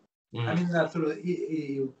 I mean,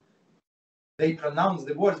 they pronounce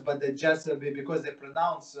the words, but they just because they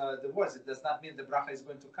pronounce the words, it does not mean the bracha is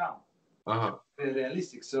going to come. Very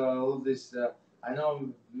realistic. So all of this, I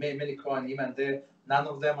know many Kohanim, and none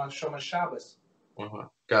of them are Shomer Shabbos.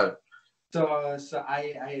 Got it. So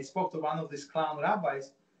I spoke to one of these clown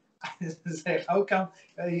rabbis. I say, how come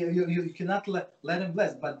you cannot let him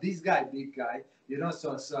bless? But this guy, big guy,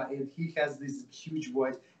 so he has this huge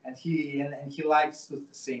voice, and he likes to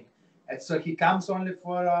sing, and so he comes only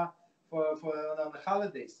for on the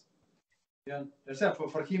holidays.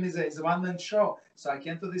 For him is a one-man show. So I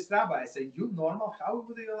came to this rabbi. I said, "You normal? How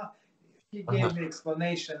would you?" He gave me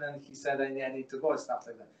explanation, and he said, "I need to go," stuff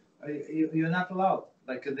like that. You're not allowed.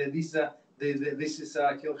 Like this is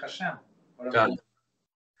Kil HaShem. Got it.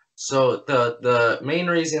 So the main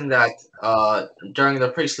reason that during the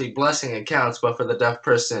priestly blessing it counts, but for the deaf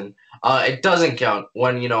person it doesn't count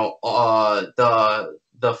when the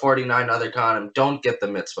 49 other Kohanim don't get the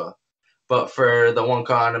mitzvah, but for the one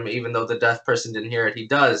Kohanim, even though the deaf person didn't hear it, he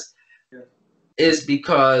does, is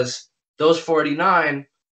because those 49,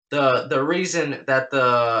 the reason that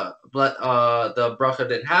the bracha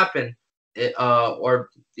didn't happen, the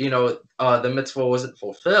mitzvah wasn't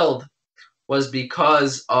fulfilled, was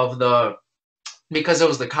because it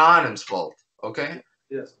was the Kohanim's fault, okay?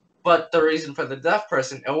 Yes. But the reason for the deaf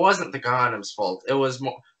person, it wasn't the Kohanim's fault. It was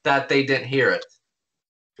that they didn't hear it.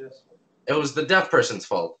 Yes. It was the deaf person's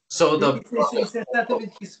fault. So it's not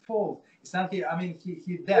even his fault. It's not. He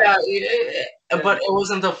deaf. Yeah, but it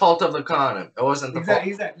wasn't the fault of the Kohanim. It wasn't the fault.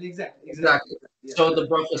 Exactly. Yeah. So the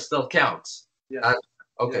bracha still counts. Yeah.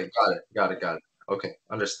 Okay, got it. Okay,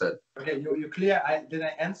 understood. Okay, you clear? Did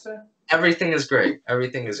I answer? Everything is great.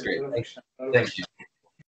 Everything is great. Thank you.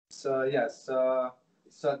 So yes, so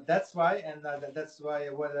that's why, and that's why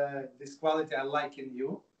this quality I like in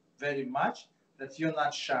you very much, that you're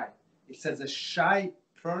not shy. It says a shy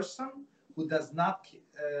person who does not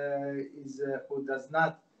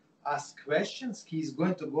ask questions, he's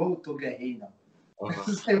going to go to Gehenna.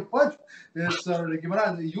 Say what? So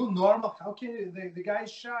you normal? How can the guy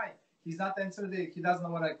is shy? He's not answering. He doesn't know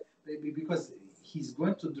what because he's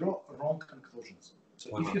going to draw wrong conclusions.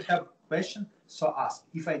 So if you have question, so ask.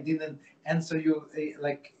 If I didn't answer you,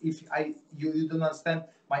 like if you don't understand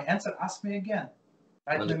my answer, ask me again.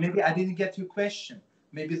 Right? Maybe I didn't get your question.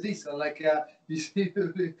 Maybe this, you see,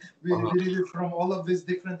 we read it from all of these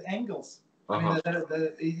different angles. I mean,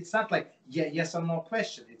 it's not like yes or no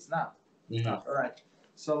question. It's not. All right.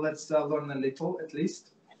 So let's learn a little at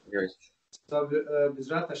least. Great. So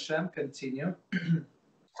Beezrat HaShem, continue.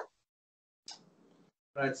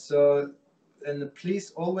 Right. So, and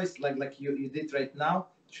please always, like you did right now,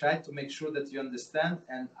 try to make sure that you understand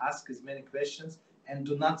and ask as many questions, and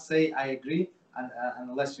do not say I agree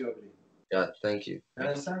unless you agree. Yeah, thank you.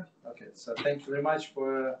 Understand? Okay. So thank you very much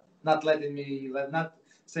for not not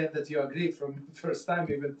saying that you agree from the first time,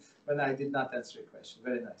 even when I did not answer your question.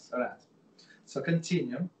 Very nice. All right. So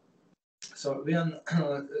continue. So we are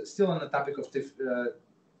still on the topic of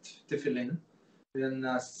Tefillin. We're in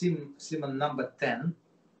Siman number 10.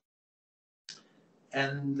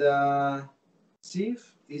 And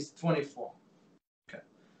Sif is 24. Okay.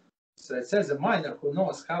 So it says a minor who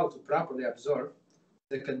knows how to properly observe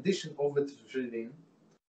the condition of the Tefillin,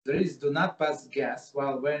 do not pass gas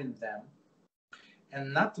while wearing them,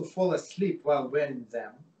 and not to fall asleep while wearing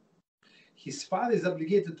them. His father is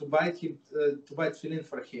obligated to buy Tefillin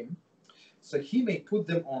for him, so he may put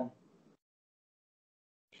them on.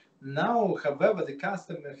 Now, however, the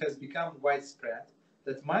custom has become widespread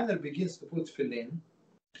that minor begins to put Tefillin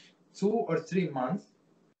 2 or 3 months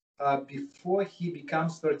before he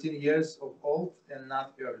becomes 13 years of old and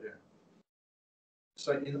not earlier.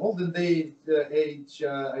 So in olden day age,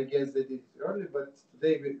 I guess they did early, but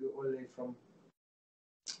today we only from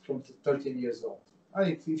 13 years old.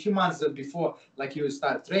 A few months before, like you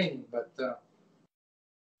start training, but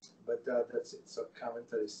that's it. So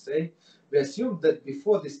commentaries say, we assume that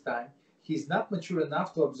before this time, he's not mature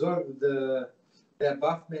enough to observe the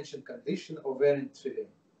above mentioned condition of wearing tefillin.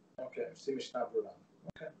 Okay,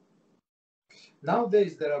 okay.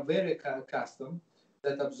 Nowadays, there are very custom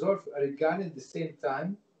that observe regarding the same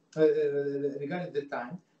time, regarding the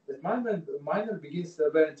time that minor begins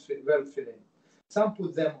wearing tefillin. Some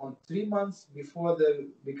put them on 3 months before they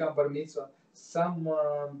become bar mitzvah. Some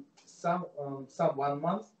 1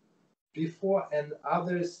 month before, and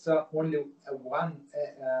others only one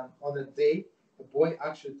on a day a boy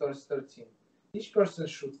actually turns 13. Each person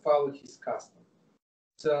should follow his custom.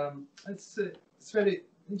 So it's very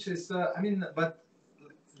interesting. But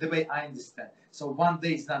the way I understand, so 1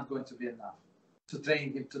 day is not going to be enough to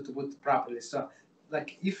train him to put properly. So,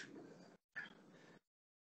 like if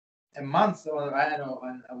a month or I don't know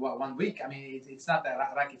 1 week, it's not a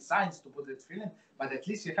rocket science to put it feeling, but at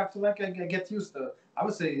least you have to get used to. I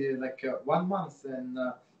would say 1 month and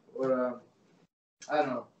or I don't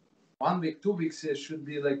know 1 week, 2 weeks should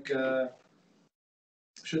be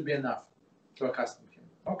should be enough to accustom him.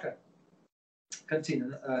 Okay.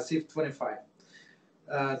 Continue. Sif 25.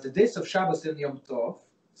 The days of Shabbos and Yom Tov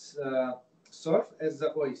serve as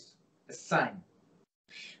a sign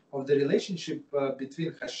of the relationship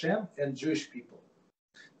between HaShem and Jewish people.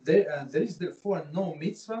 There is therefore no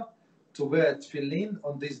mitzvah to wear tefillin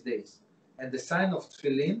on these days, and the sign of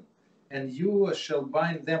tefillin, and you shall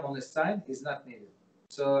bind them on a sign, is not needed.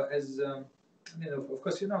 So as I mean, of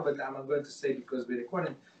course you know, but I'm going to say because we're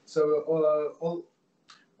recording. So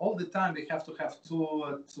all the time we have to have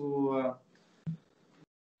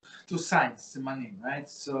two signs, simanim, right?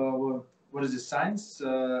 So what is the signs?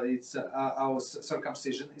 It's our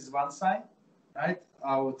circumcision is one sign, right?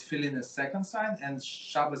 Our tefillin is second sign, and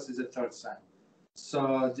Shabbos is a third sign.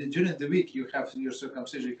 So during the week you have your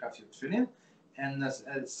circumcision, you have your tefillin, and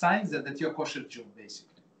signs that you're kosher Jew, basically.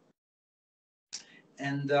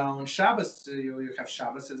 And on Shabbos you have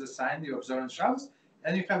Shabbos as a sign, you observe on Shabbos,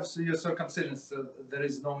 and you have your circumcision. So there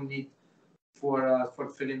is no need for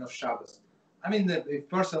tefillin of Shabbos. I mean, if a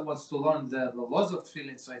person wants to learn the laws of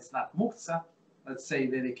tefillin, so it's not muktzah, let's say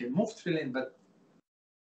that they can move tefillin, but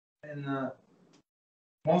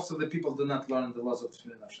most of the people do not learn the laws of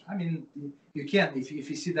tefillin. I mean, you can, if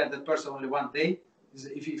you see that the person only one day,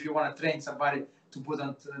 if you want to train somebody to put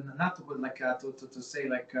on, not to put like, to say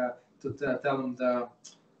like, to tell him the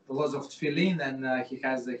laws of tefillin, and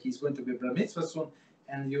he's going to be bar mitzvah soon,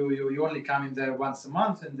 and you only come in there once a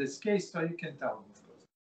month in this case, so you can tell him, of course.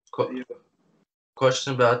 Cool.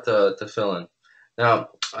 Question about the tefillin. Now,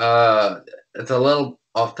 it's a little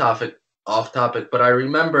off topic, but I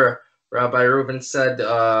remember Rabbi Reuven said,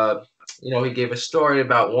 he gave a story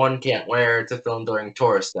about one can't wear tefillin during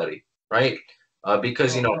Torah study, right?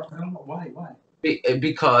 Because why?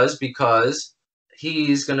 Because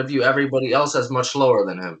he's going to view everybody else as much lower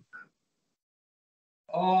than him.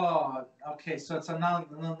 Oh, okay. So now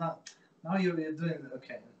you're doing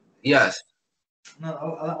okay. Yes. No,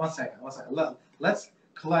 one second. Let's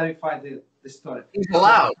clarify the story.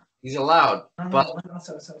 He's allowed.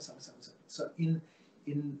 So in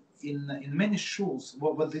many shuls,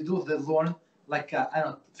 what they do, they learn like I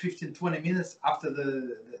don't know, 15-20 minutes after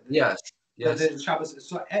the Shabbos.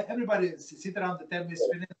 So everybody sit around the table is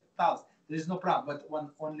feeling thoughts. There is no problem, but one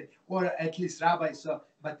only, or at least Rabbi. So,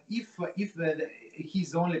 but if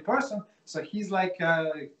he's the only person, so he's like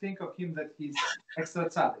think of him that he's extra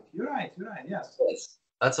tzaddik. You're right. Yes.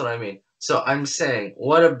 That's what I mean. So I'm saying,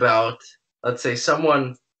 what about, let's say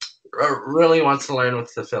someone really wants to learn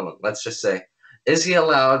with tefillin. Let's just say, is he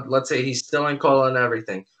allowed? Let's say he's still in kol and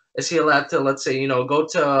everything. Is he allowed to, let's say, go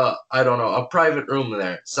to, I don't know, a private room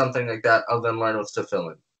there, something like that, and then learn with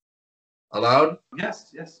tefillin? Allowed?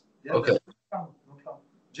 Yes. Yeah, okay. No problem.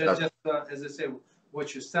 Just as I say,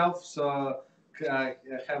 watch yourself. So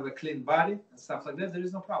have a clean body and stuff like that. There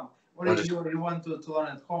is no problem. Or if you want to learn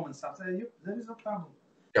at home and stuff, there is no problem.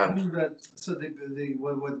 I mean, so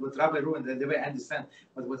what Rabbi Reuven, the way I understand,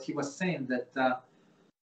 what he was saying that.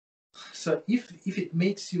 So if it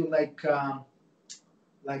makes you like a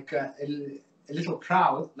little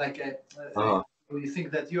proud, you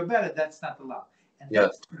think that you're better, that's not allowed. And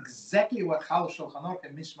that's exactly what HaKadosh Baruch Hu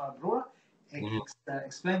and Mitzvah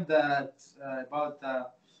explained that about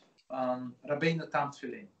Rabbeinu Tam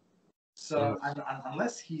Tefillin. So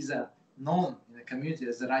unless he's known in the community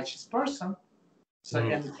as a righteous person, so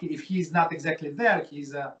and if he's not exactly there,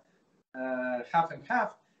 he's half and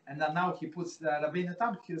half. And then now he puts the Rabbeinu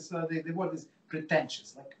Tam. So the word is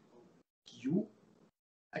pretentious. Like you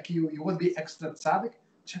won't be extra tzaddik.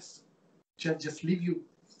 Just leave your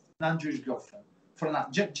non-Jewish girlfriend for now.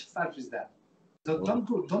 Just start with that. So don't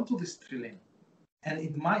do this tefillin. And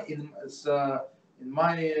in my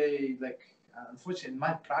unfortunately in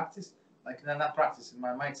my practice, like not practice, in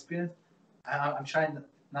my experience, I'm trying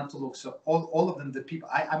not to look. So all of them, the people,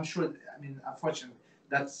 I'm sure. I mean, unfortunately,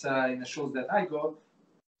 that's in the shows that I go.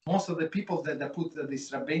 Most of the people that put this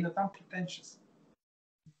Rabbeinu Tam pretentious.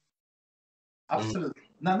 Absolutely.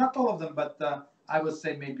 No, not all of them, but I would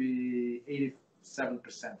say maybe 87%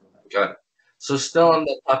 of them. Got it. So still on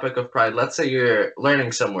the topic of pride, let's say you're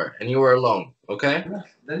learning somewhere and you were alone, okay? Yeah,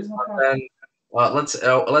 there is no problem. Then,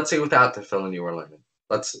 let's say without the tefillin you were learning.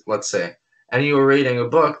 Let's say, and you were reading a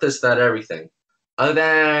book, this, that, everything, and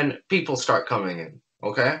then people start coming in,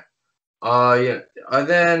 okay? And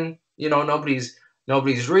then nobody's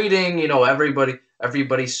reading.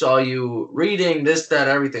 Everybody saw you reading this, that,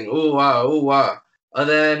 everything. Ooh ah. And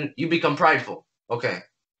then you become prideful. Okay,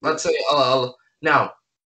 let's say now.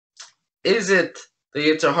 Is it the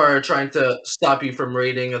Yitzhar Hara trying to stop you from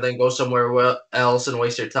reading and then go somewhere else and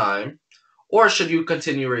waste your time? Or should you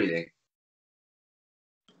continue reading?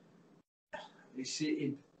 You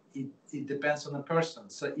see, it depends on the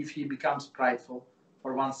person. So if he becomes prideful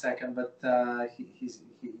for 1 second, but he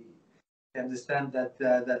understands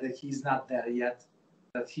that he's not there yet,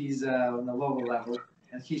 that he's on a lower level,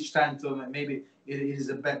 and he's trying to, maybe it is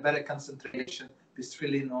a better concentration, he's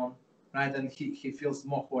feeling on, right, and he feels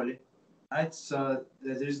more holy. Right, so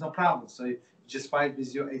there is no problem. So you just fight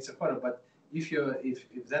with your Yitzhar Hara. But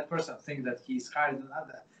if that person thinks that he is higher than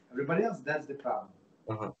everybody else, that's the problem.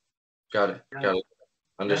 Got it. Right? Got it.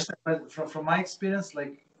 Understand. But from my experience,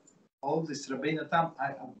 like all this Rabbeinu Tam,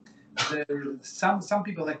 some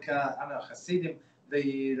people like I don't know, Hasidim,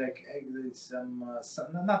 they like some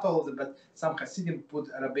not all of them, but some Hasidim put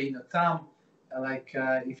Rabbeinu Tam like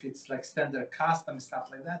if it's like standard custom stuff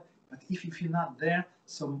like that. But if you're not there,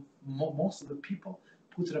 so most of the people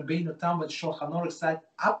put Rabbeinu Tam with Shulchan Aruch side.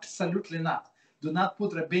 Absolutely not. Do not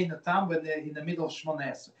put Rabbeinu Tam when they're in the middle of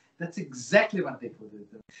Shmoneh Esrei. That's exactly what they put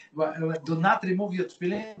it. Do not remove your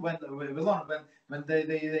tefillin when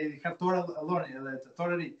they have Torah learning,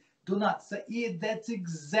 Torah read. Do not say that's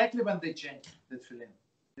exactly when they change the tefillin.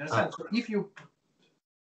 You understand? So if you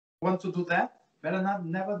want to do that, better not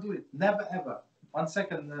never do it. Never ever. 1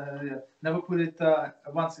 second. Never put it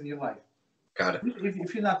once in your life. Got it.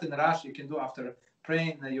 If you're not in a rush, you can do after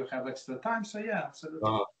praying. You have extra time. So yeah,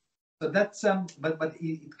 absolutely. So that's but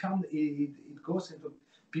it goes into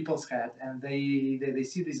people's head, and they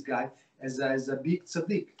see this guy as a big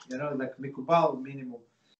tzaddik, like mikubal minimum,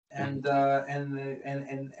 and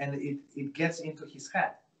it gets into his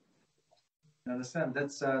head. You understand?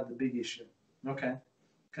 That's the big issue. Okay,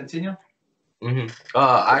 continue.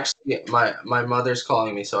 Actually, my mother's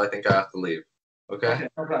calling me, so I think I have to leave. Okay. Okay,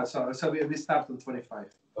 no problem. So we start on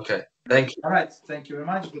 25. Okay. Thank you. All right. Thank you very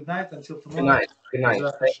much. Good night. Until tomorrow. Good night. Good night.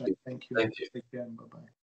 Thank you. Thank you. Take care. Bye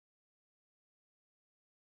bye.